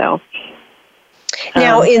anymore. So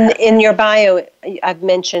now, in your bio, I've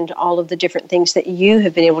mentioned all of the different things that you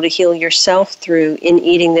have been able to heal yourself through in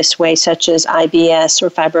eating this way, such as IBS or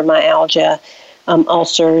fibromyalgia,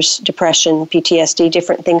 ulcers, depression, PTSD,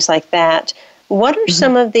 different things like that. What are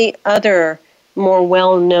some of the other more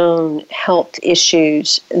well-known health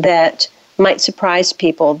issues that might surprise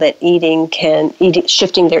people that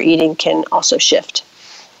shifting their eating can also shift?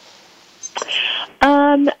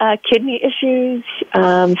 Kidney issues,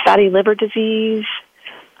 fatty liver disease.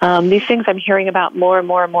 These things I'm hearing about more and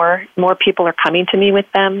more and more. More people are coming to me with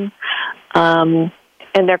them, and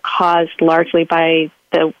they're caused largely by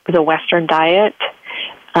the Western diet.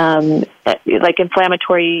 Like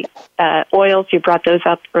inflammatory oils, you brought those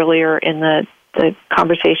up earlier in the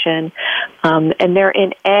conversation, and they're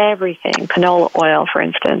in everything. Canola oil, for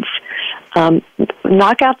instance.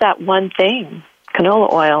 Knock out that one thing,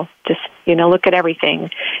 canola oil. Just, look at everything.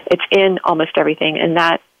 It's in almost everything, and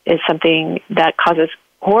that is something that causes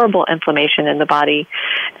horrible inflammation in the body,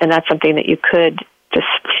 and that's something that you could just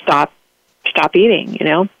stop eating,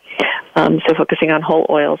 So focusing on whole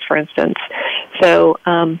oils, for instance. So,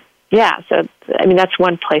 that's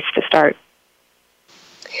one place to start.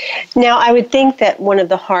 Now, I would think that one of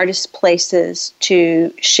the hardest places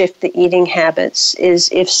to shift the eating habits is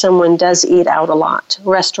if someone does eat out a lot.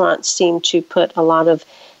 Restaurants seem to put a lot of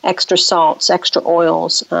extra salts, extra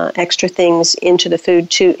oils, extra things into the food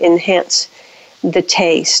to enhance the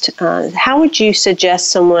taste. How would you suggest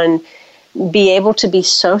someone be able to be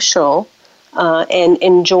social and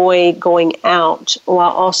enjoy going out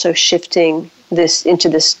while also shifting this into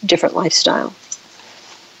this different lifestyle?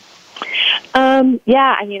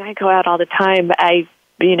 I go out all the time. I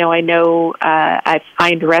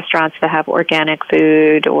find restaurants that have organic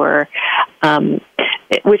food or,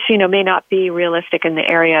 which, may not be realistic in the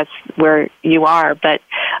areas where you are, but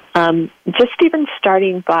just even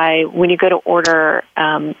starting by when you go to order,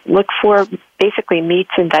 look for basically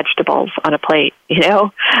meats and vegetables on a plate,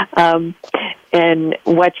 and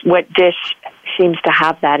what dish seems to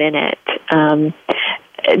have that in it.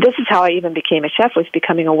 This is how I even became a chef, was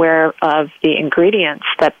becoming aware of the ingredients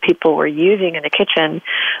that people were using in the kitchen,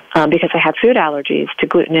 because I had food allergies to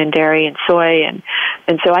gluten and dairy and soy, and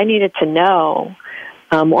so I needed to know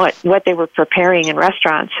what they were preparing in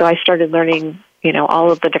restaurants. So I started learning,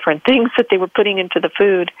 all of the different things that they were putting into the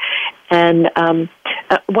food. And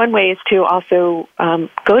one way is to also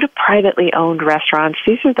go to privately owned restaurants.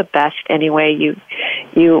 These are the best anyway.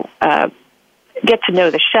 get to know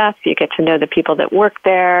the chef. You get to know the people that work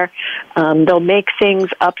there. They'll make things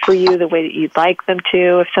up for you the way that you'd like them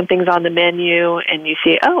to. If something's on the menu and you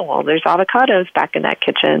see, oh, well, there's avocados back in that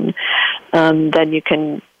kitchen, then you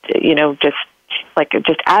can,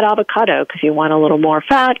 just add avocado because you want a little more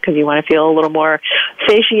fat, because you want to feel a little more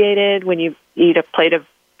satiated when you eat a plate of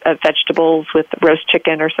vegetables with roast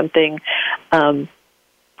chicken or something.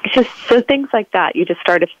 So things like that. You just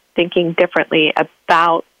started thinking differently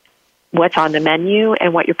about what's on the menu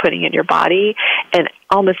and what you're putting in your body, and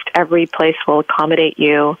almost every place will accommodate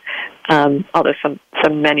you. Although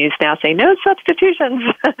some menus now say no substitutions,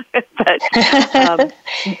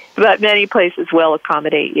 but many places will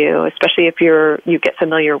accommodate you, especially if you get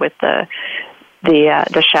familiar with the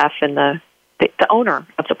chef and the owner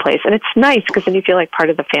of the place. And it's nice because then you feel like part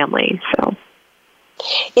of the family. So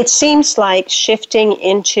it seems like shifting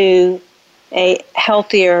into a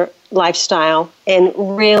healthier lifestyle and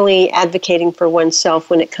really advocating for oneself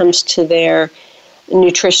when it comes to their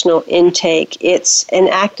nutritional intake. It's an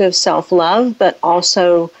act of self-love, but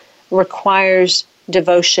also requires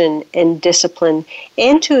devotion and discipline,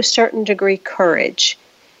 and to a certain degree, courage.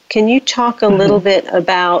 Can you talk a little bit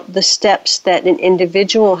about the steps that an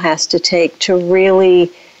individual has to take to really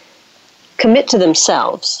commit to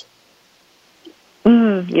themselves?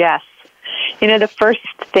 Yes. The first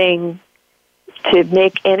thing to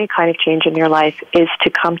make any kind of change in your life is to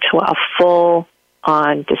come to a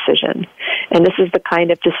full-on decision. And this is the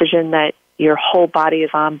kind of decision that your whole body is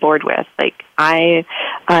on board with. Like,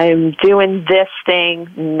 I'm doing this thing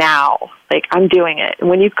now. Like, I'm doing it. And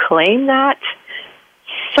when you claim that,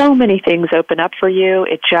 so many things open up for you.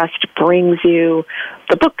 It just brings you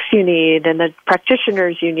the books you need and the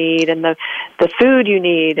practitioners you need and the food you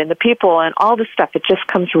need and the people and all the stuff. It just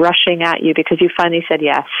comes rushing at you because you finally said,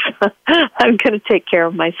 yes, I'm going to take care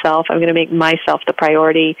of myself. I'm going to make myself the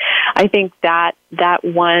priority. I think that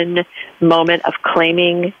one moment of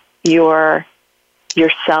claiming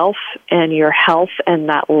yourself and your health and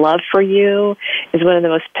that love for you is one of the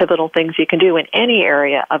most pivotal things you can do in any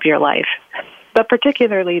area of your life. But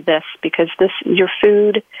particularly this, because your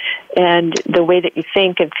food and the way that you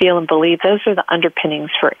think and feel and believe, those are the underpinnings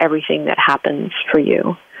for everything that happens for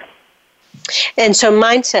you. And so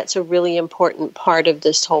mindset's a really important part of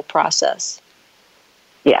this whole process.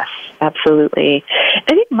 Yes, absolutely.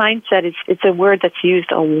 I think mindset it's a word that's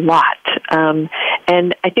used a lot.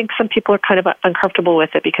 And I think some people are kind of uncomfortable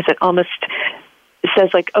with it because it almost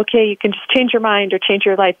says like, okay, you can just change your mind or change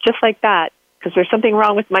your life just like that, because there's something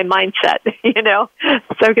wrong with my mindset, So I'm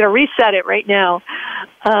going to reset it right now.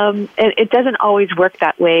 And it doesn't always work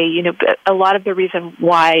that way. A lot of the reason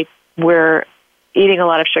why we're eating a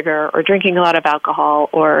lot of sugar or drinking a lot of alcohol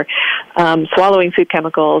or swallowing food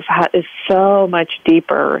chemicals is so much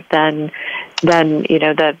deeper than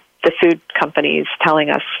the food companies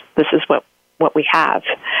telling us this is what we have.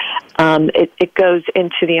 It goes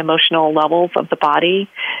into the emotional levels of the body.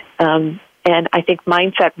 And I think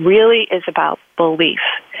mindset really is about belief.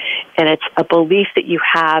 And it's a belief that you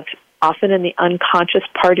have often in the unconscious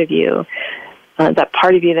part of you, that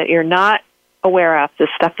part of you that you're not aware of, the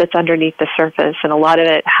stuff that's underneath the surface. And a lot of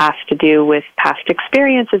it has to do with past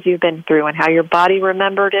experiences you've been through and how your body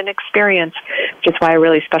remembered an experience, which is why I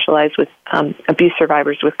really specialize with abuse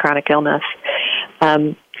survivors with chronic illness.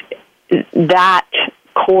 That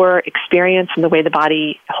core experience and the way the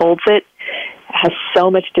body holds it has so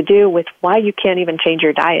much to do with why you can't even change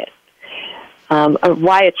your diet, or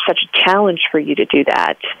why it's such a challenge for you to do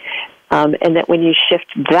that. And that when you shift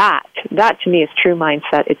that to me is true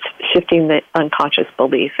mindset. It's shifting the unconscious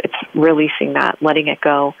belief. It's releasing that, letting it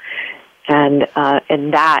go. And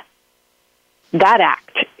that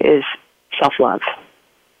act is self-love.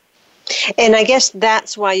 And I guess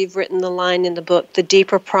that's why you've written the line in the book, the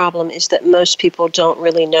deeper problem is that most people don't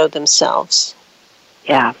really know themselves.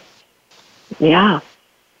 Yeah. Yeah.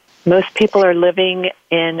 Most people are living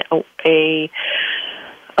in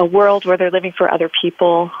a world where they're living for other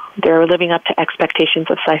people. They're living up to expectations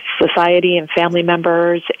of society and family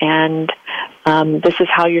members, and this is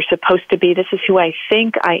how you're supposed to be. This is who I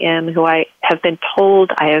think I am, who I have been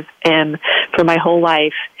told I am for my whole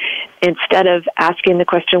life, instead of asking the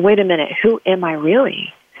question, wait a minute, who am I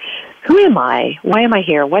really? Who am I? Why am I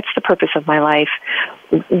here? What's the purpose of my life?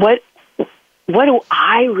 What do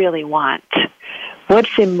I really want?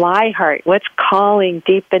 What's in my heart? What's calling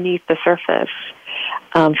deep beneath the surface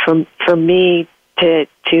for me to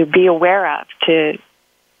be aware of, to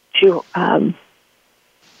do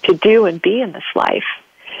and be in this life?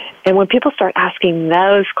 And when people start asking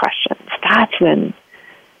those questions, that's when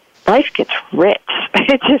life gets rich.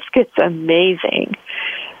 It just gets amazing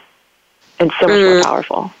and so much more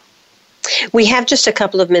powerful. We have just a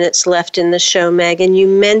couple of minutes left in the show, Meg, and you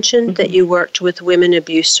mentioned that you worked with women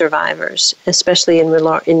abuse survivors, especially in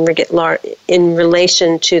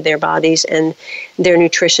relation to their bodies and their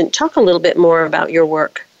nutrition. Talk a little bit more about your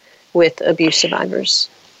work with abuse survivors.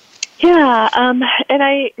 Yeah, and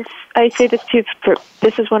I say this too.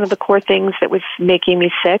 This is one of the core things that was making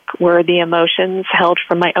me sick were the emotions held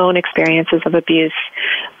from my own experiences of abuse.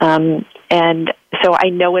 And so I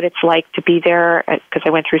know what it's like to be there because I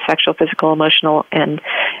went through sexual, physical, emotional, and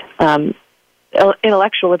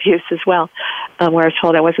intellectual abuse as well, where I was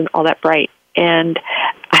told I wasn't all that bright. And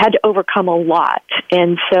I had to overcome a lot.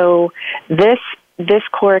 And so this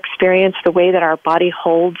core experience, the way that our body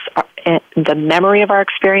holds the memory of our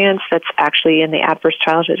experience, that's actually in the adverse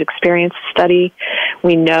childhood experience study,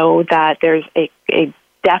 we know that there's a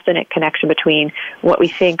definite connection between what we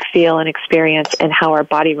think, feel, and experience and how our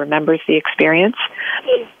body remembers the experience,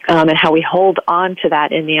 and how we hold on to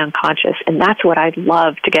that in the unconscious. And that's what I'd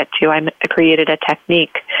love to get to. I created a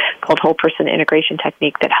technique called Whole Person Integration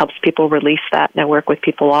Technique that helps people release that. And I work with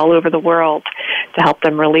people all over the world to help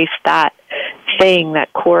them release that thing,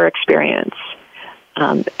 that core experience,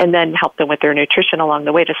 and then help them with their nutrition along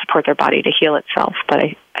the way to support their body to heal itself. But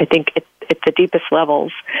I think at the deepest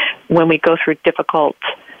levels, when we go through difficult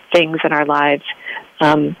things in our lives,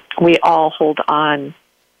 we all hold on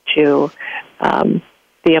to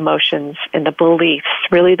the emotions and the beliefs,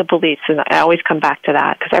 really the beliefs. And I always come back to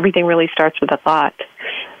that because everything really starts with a thought.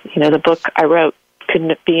 You know, the book I wrote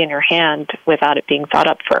couldn't be in your hand without it being thought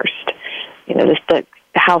up first. You know, the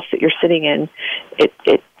house that you're sitting in,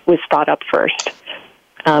 it was thought up first.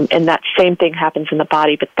 And that same thing happens in the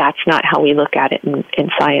body, but that's not how we look at it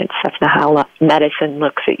in science. That's not how medicine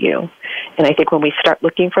looks at you. And I think when we start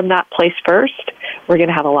looking from that place first, we're going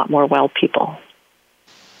to have a lot more well people.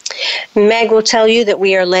 Meg will tell you that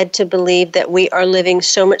we are led to believe that we are living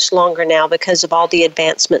so much longer now because of all the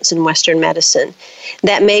advancements in Western medicine.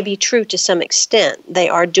 That may be true to some extent. They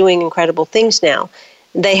are doing incredible things now.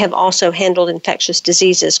 They have also handled infectious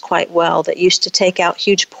diseases quite well that used to take out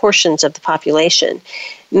huge portions of the population.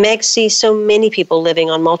 Meg sees so many people living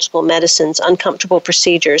on multiple medicines, uncomfortable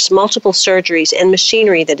procedures, multiple surgeries, and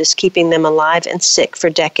machinery that is keeping them alive and sick for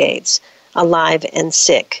decades. Alive and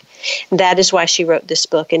sick. That is why she wrote this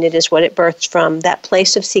book, and it is what it birthed from, that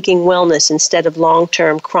place of seeking wellness instead of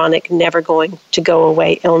long-term, chronic, never going to go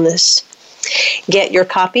away illness. Get your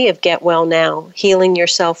copy of Get Well Now, Healing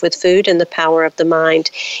Yourself with Food and the Power of the Mind.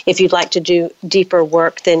 If you'd like to do deeper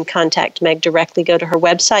work, then contact Meg directly. Go to her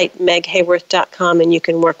website, meghaworth.com, and you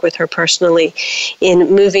can work with her personally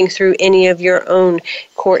in moving through any of your own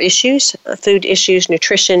core issues, food issues,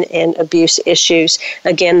 nutrition, and abuse issues.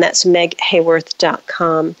 Again, that's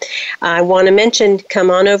meghaworth.com. I want to mention, come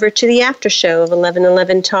on over to the after show of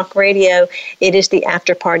 1111 Talk Radio. It is the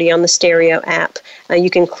after party on the Stereo app. You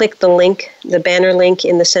can click the link, the banner link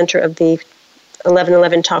in the center of the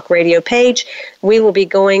 1111 Talk Radio page. We will be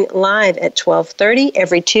going live at 12:30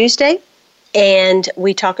 every Tuesday, and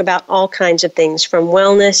we talk about all kinds of things from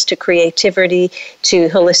wellness to creativity to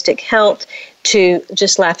holistic health to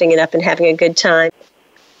just laughing it up and having a good time.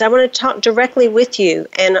 I want to talk directly with you,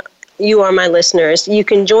 and you are my listeners. You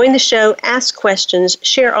can join the show, ask questions,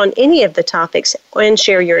 share on any of the topics, and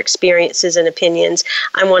share your experiences and opinions.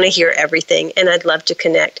 I want to hear everything, and I'd love to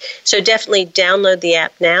connect. So definitely download the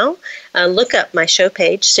app now. Look up my show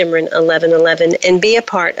page, Simran 1111, and be a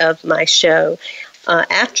part of my show.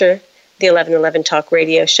 After the 1111 Talk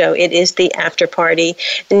Radio show, it is the after party.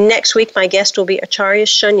 Next week, my guest will be Acharya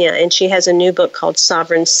Shunya, and she has a new book called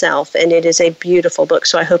Sovereign Self, and it is a beautiful book,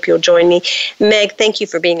 so I hope you'll join me. Meg, thank you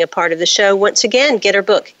for being a part of the show. Once again, get her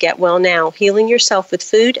book, Get Well Now, Healing Yourself with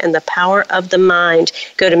Food and the Power of the Mind.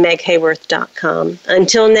 Go to meghaworth.com.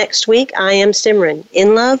 Until next week, I am Simran,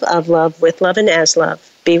 in love, of love, with love, and as love.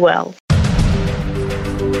 Be well.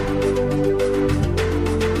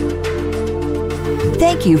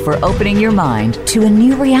 Thank you for opening your mind to a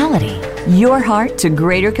new reality, your heart to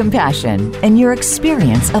greater compassion, and your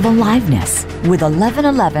experience of aliveness with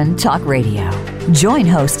 1111 Talk Radio. Join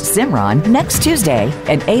host Simran next Tuesday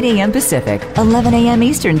at 8 a.m. Pacific, 11 a.m.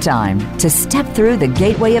 Eastern Time to step through the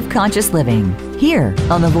gateway of conscious living here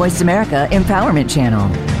on the Voice America Empowerment Channel.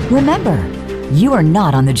 Remember, you are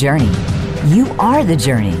not on the journey. You are the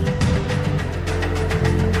journey.